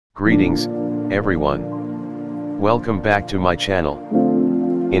Greetings, everyone. Welcome back to my channel.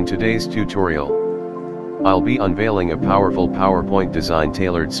 In today's tutorial, I'll be unveiling a powerful PowerPoint design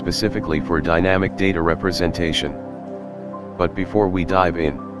tailored specifically for dynamic data representation. But before we dive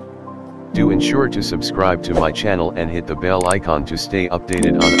in, do ensure to subscribe to my channel and hit the bell icon to stay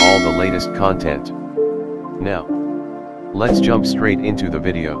updated on all the latest content. Now, let's jump straight into the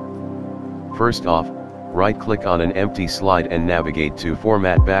video. First off, right-click on an empty slide and navigate to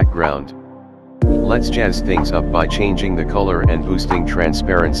Format Background. Let's jazz things up by changing the color and boosting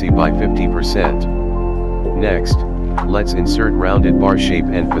transparency by 50%. Next, let's insert rounded bar shape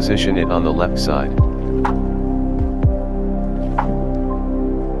and position it on the left side.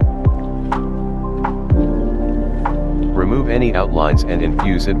 Remove any outlines and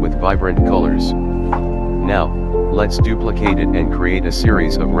infuse it with vibrant colors. Now, let's duplicate it and create a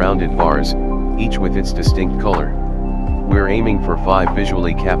series of rounded bars, each with its distinct color. We're aiming for 5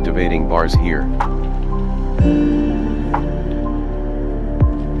 visually captivating bars here.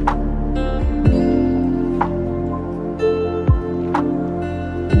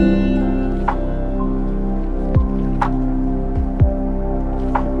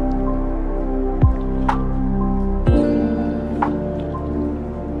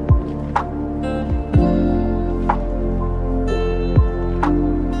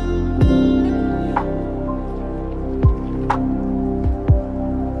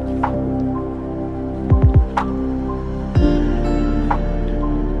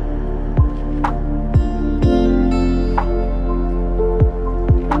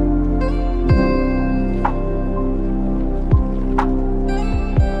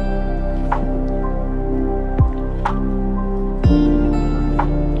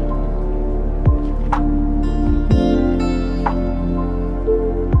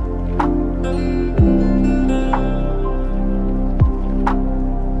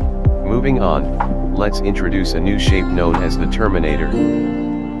 Moving on, let's introduce a new shape known as the Terminator.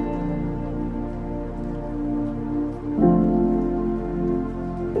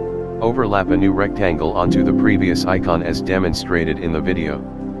 Overlap a new rectangle onto the previous icon as demonstrated in the video.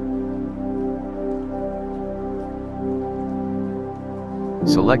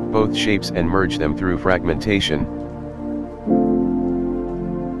 Select both shapes and merge them through fragmentation.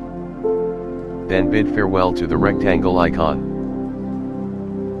 Then bid farewell to the rectangle icon.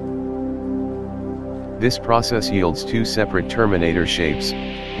 This process yields 2 separate Terminator shapes,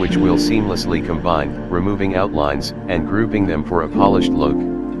 which will seamlessly combine, removing outlines and grouping them for a polished look.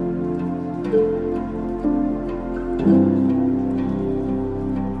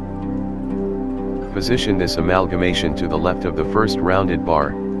 Position this amalgamation to the left of the first rounded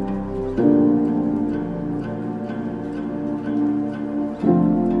bar.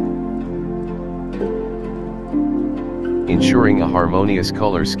 Ensuring a harmonious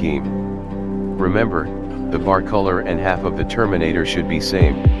color scheme. Remember, the bar color and half of the Terminator should be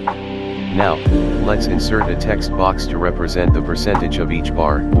same. Now, let's insert a text box to represent the percentage of each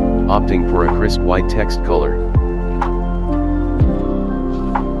bar, opting for a crisp white text color.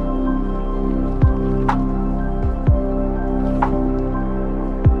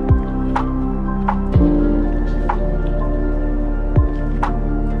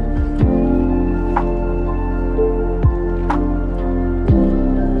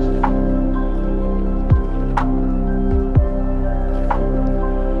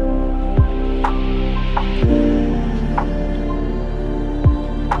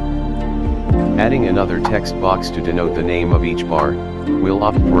 Adding another text box to denote the name of each bar, we'll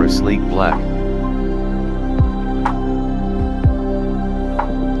opt for a sleek black.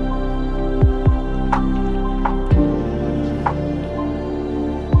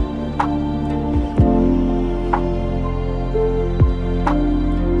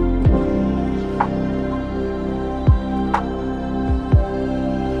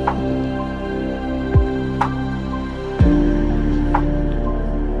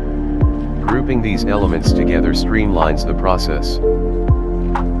 Grouping these elements together streamlines the process.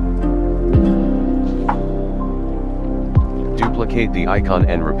 Duplicate the icon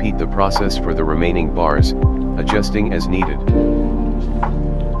and repeat the process for the remaining bars, adjusting as needed.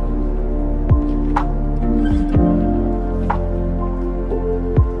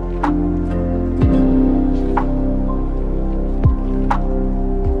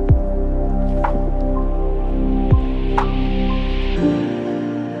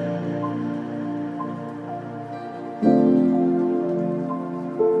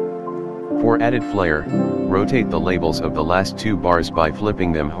 For added flair, rotate the labels of the last 2 bars by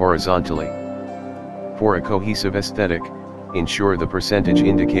flipping them horizontally. For a cohesive aesthetic, ensure the percentage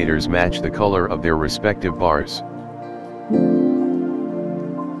indicators match the color of their respective bars.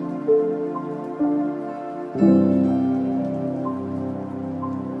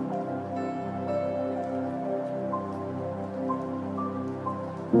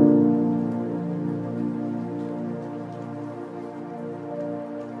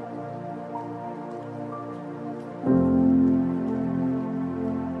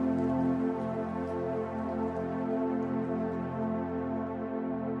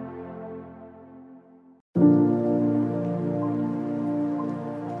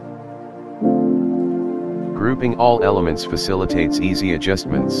 Grouping all elements facilitates easy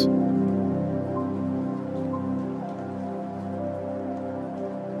adjustments.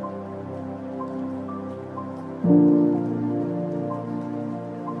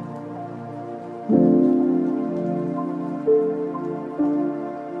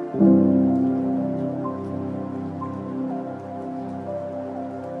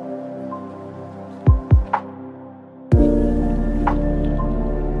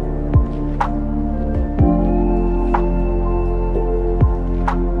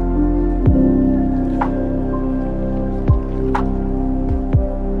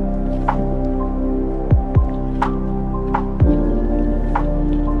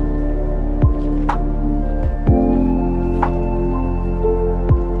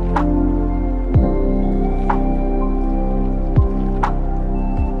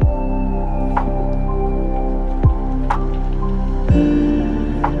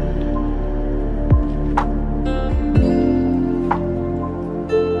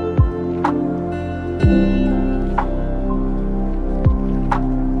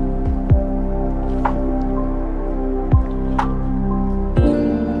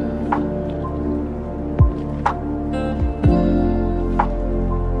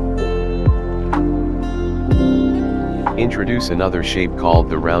 Introduce another shape called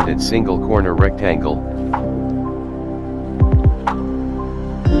the rounded single corner rectangle.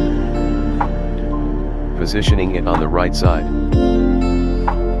 Positioning it on the right side.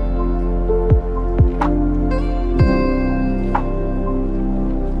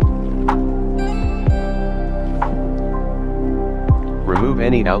 Remove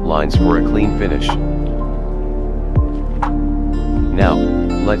any outlines for a clean finish. Now,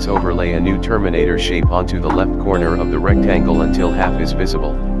 let's overlay a new terminator shape onto the left corner of the rectangle until half is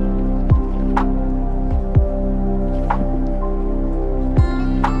visible.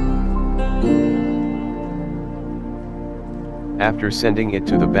 After sending it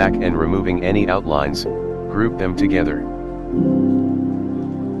to the back and removing any outlines, group them together.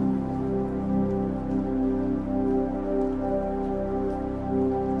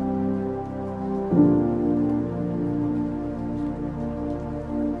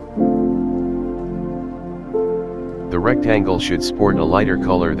 The rectangle should sport a lighter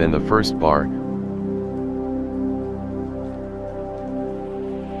color than the first bar.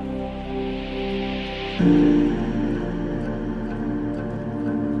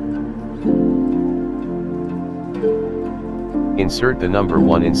 Insert the number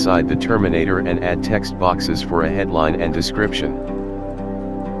 1 inside the terminator and add text boxes for a headline and description.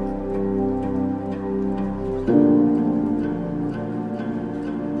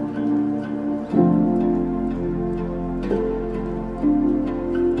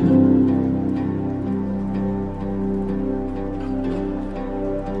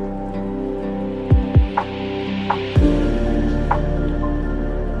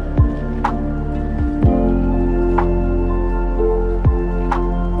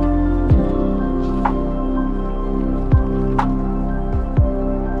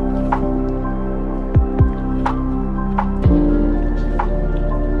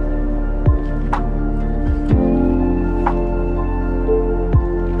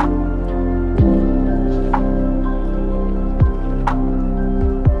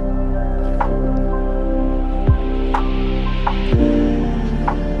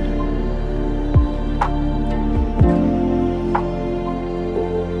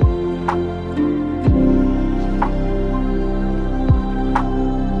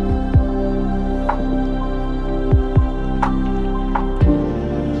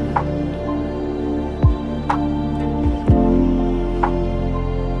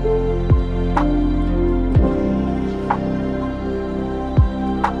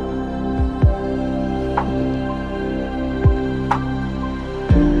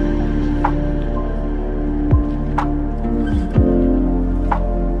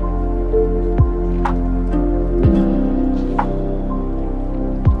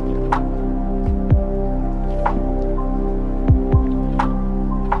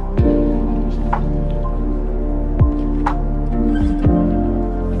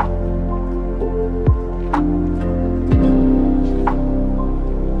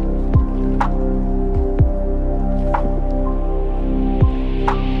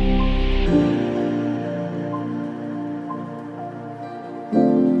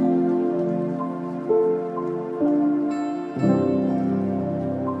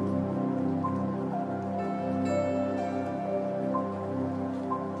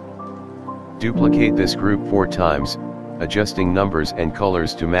 Duplicate this group 4 times, adjusting numbers and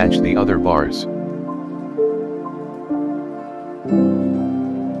colors to match the other bars.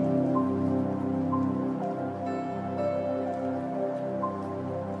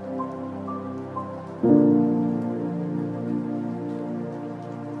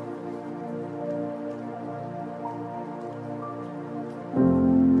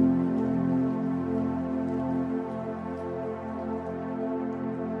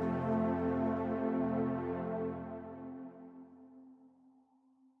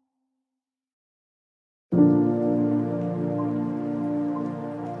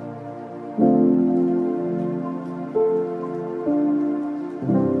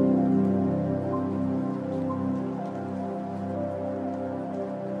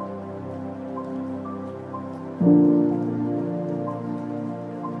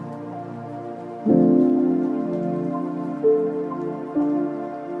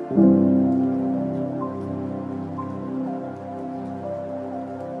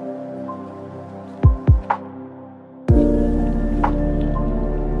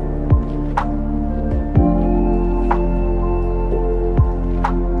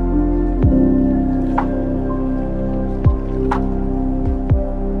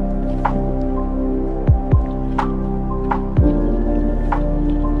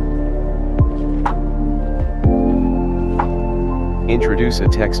 Introduce a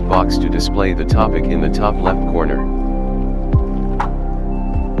text box to display the topic in the top left corner.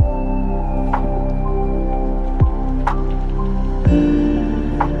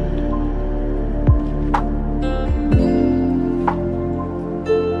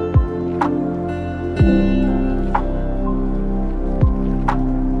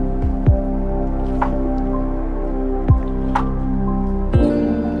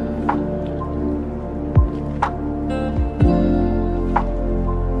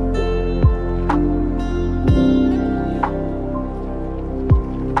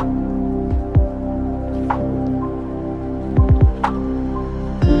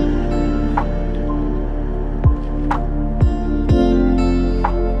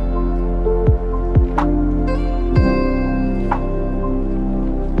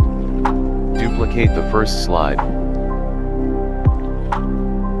 Duplicate the first slide.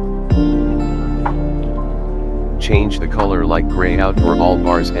 Change the color light gray out for all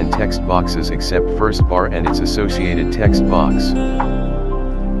bars and text boxes except first bar and its associated text box.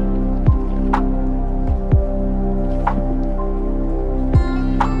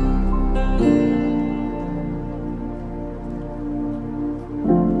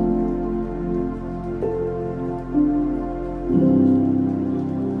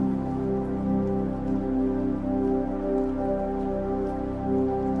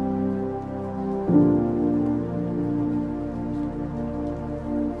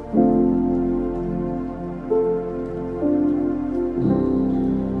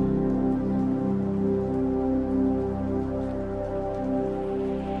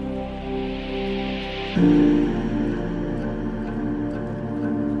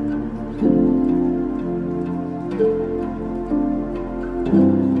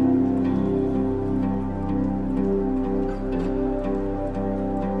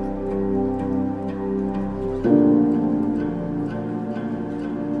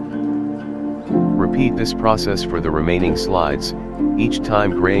 Repeat this process for the remaining slides, each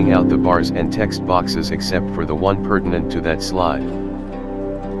time graying out the bars and text boxes except for the one pertinent to that slide.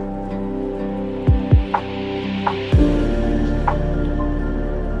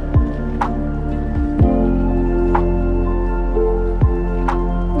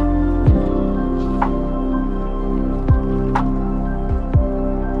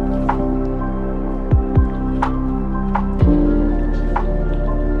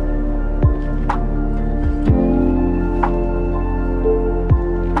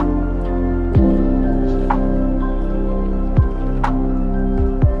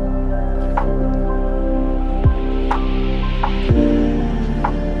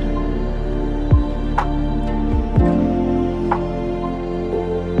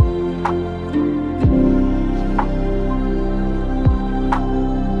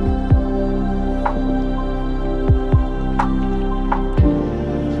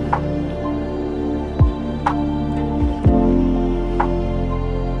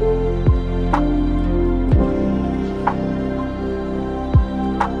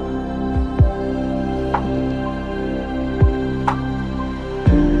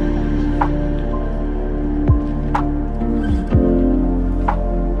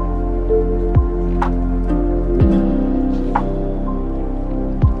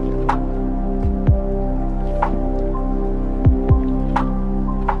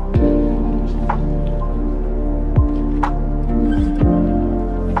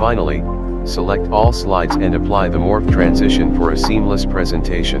 Finally, select all slides and apply the morph transition for a seamless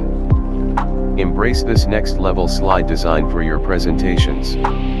presentation. Embrace this next level slide design for your presentations.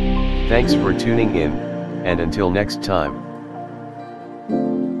 Thanks for tuning in, and until next time.